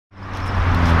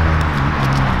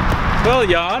Well,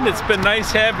 Jan, it's been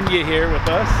nice having you here with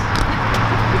us.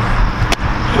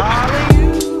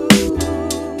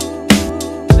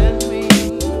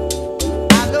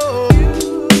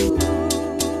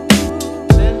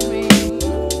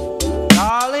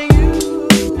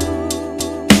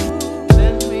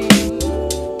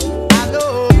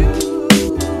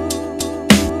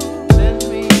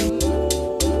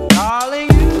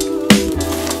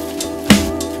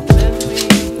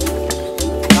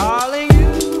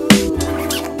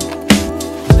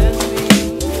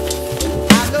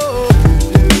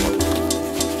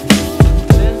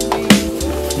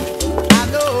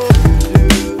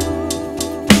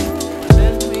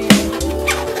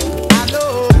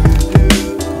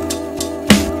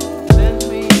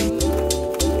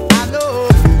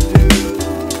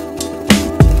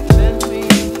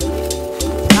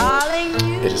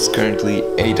 It's currently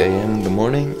 8 AM in the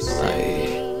morning.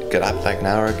 I got up like an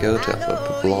hour ago to upload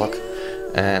the vlog,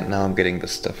 and now I'm getting the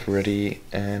stuff ready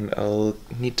and I'll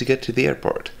need to get to the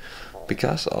airport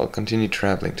because I'll continue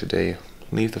traveling today.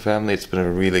 Leave the family. It's been a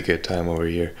really good time over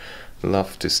here.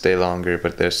 Love to stay longer,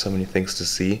 but there's so many things to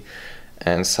see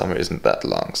and summer isn't that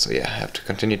long, so yeah, I have to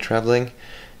continue traveling.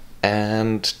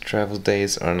 And travel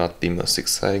days are not the most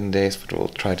exciting days, but we'll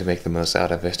try to make the most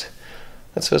out of it.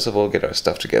 Let's first of all get our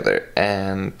stuff together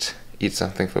and eat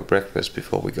something for breakfast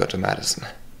before we go to Madison.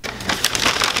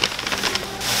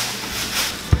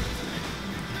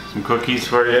 Some cookies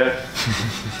for you.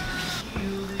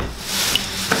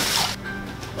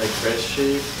 Like fresh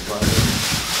sheep.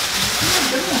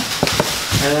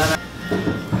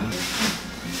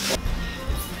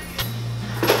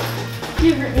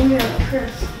 Give her email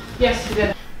Chris. Yes, you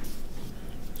did.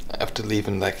 I have to leave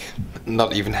in like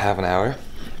not even half an hour.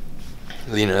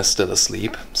 Lena is still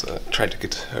asleep, so I tried to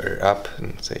get her up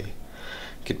and say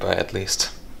goodbye at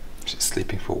least. She's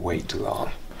sleeping for way too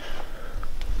long.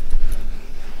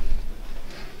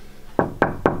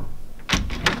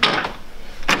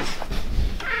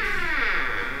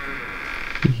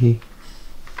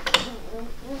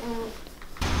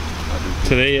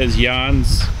 Today is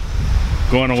Jan's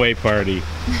going away party.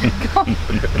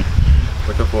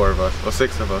 With the 4 of us, or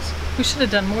 6 of us. We should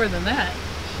have done more than that.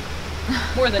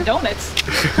 More than donuts. Open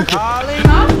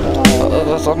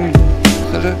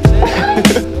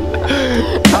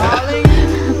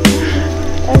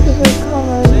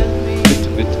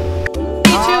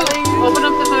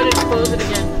up the hood and close it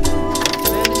again.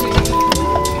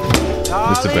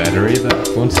 Is the battery that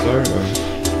won't start? Or?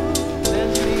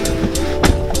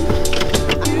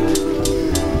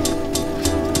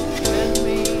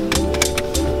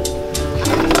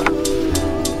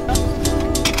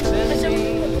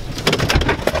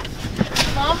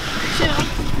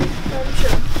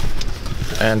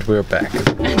 And we're back.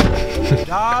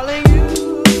 Darling,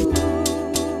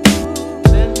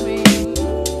 send me,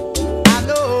 I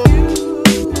know,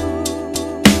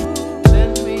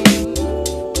 send me,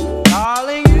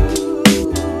 darling,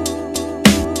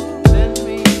 send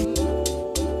me,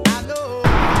 I know.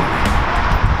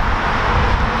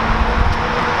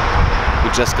 We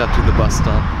just got to the bus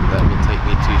stop that will take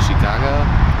me to Chicago,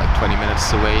 like 20 minutes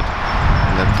to wait,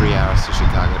 and then 3 hours to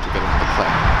Chicago to get on the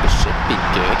plane. This should be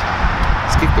good.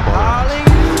 Let's kick the ball around.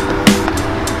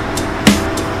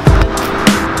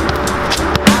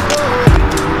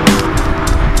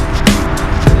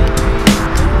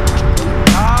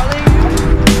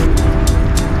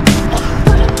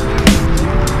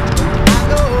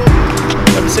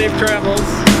 Have safe travels.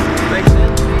 Thanks.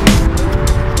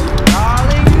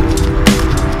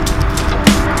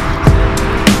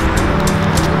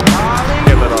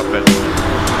 Get that off it.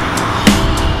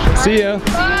 See ya!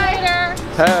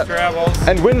 Travels.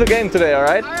 And win the game today,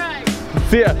 alright? Alright.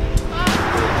 See ya!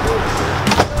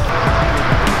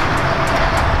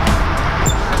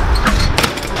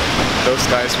 Those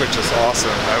guys were just awesome.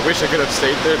 I wish I could have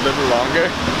stayed there a little longer,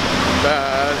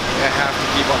 but I have to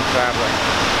keep on traveling.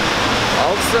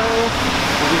 Also,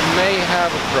 we may have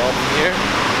a problem here.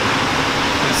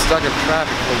 We're stuck in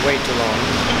traffic for way too long.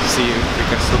 See if we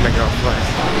can still make our flight.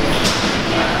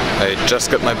 I just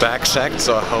got my bag checked,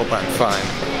 so I hope I'm fine.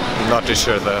 I'm not too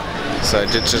sure though. So I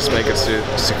did just make it to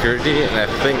security, and I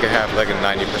think I have like a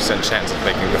 90% chance of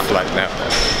making the flight now.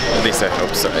 At least I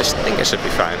hope so. I think I should be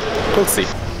fine. We'll see.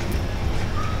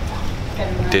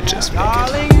 Did just make it.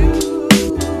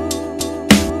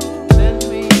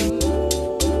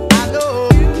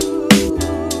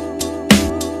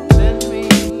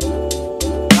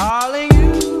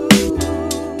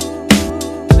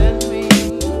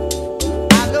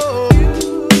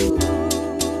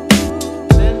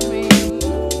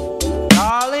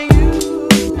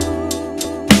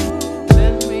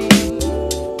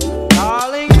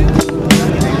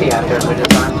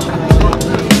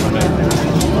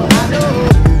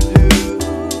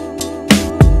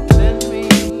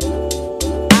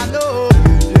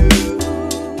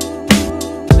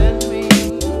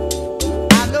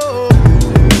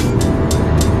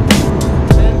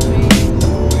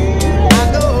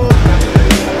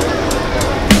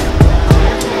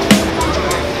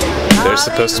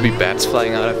 supposed to be bats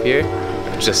flying out of here.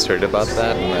 I just heard about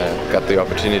that and got the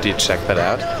opportunity to check that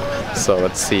out. So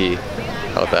let's see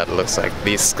how that looks like.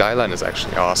 The skyline is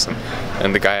actually awesome,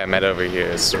 and the guy I met over here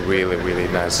is really, really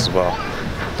nice as well.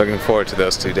 Looking forward to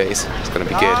those 2 days. It's gonna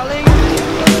be good.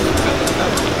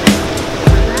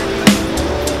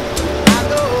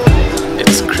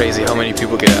 It's crazy how many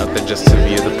people get out there just to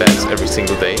view the bats every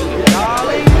single day.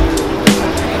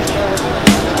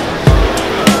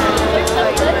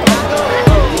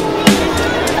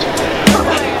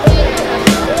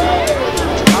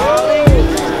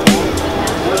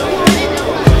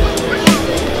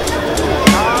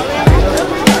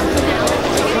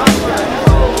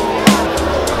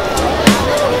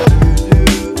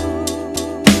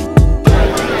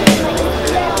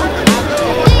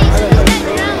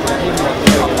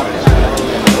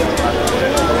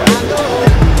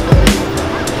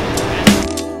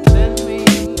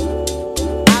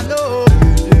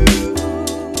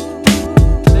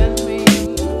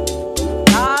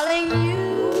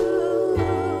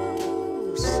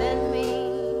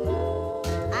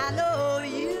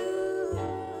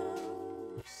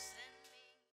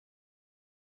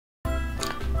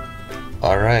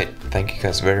 Alright, thank you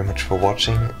guys very much for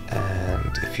watching,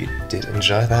 and if you did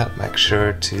enjoy that, make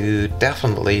sure to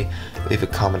definitely leave a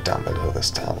comment down below this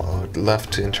time. I would love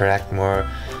to interact more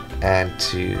and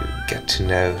to get to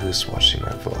know who's watching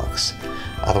my vlogs.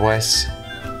 Otherwise,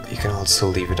 you can also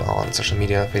leave it on social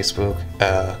media, Facebook,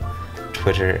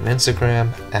 Twitter and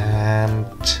Instagram,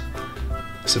 and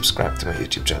subscribe to my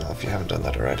YouTube channel if you haven't done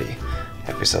that already.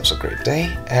 Have yourselves a great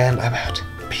day, and I'm out.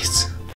 Peace.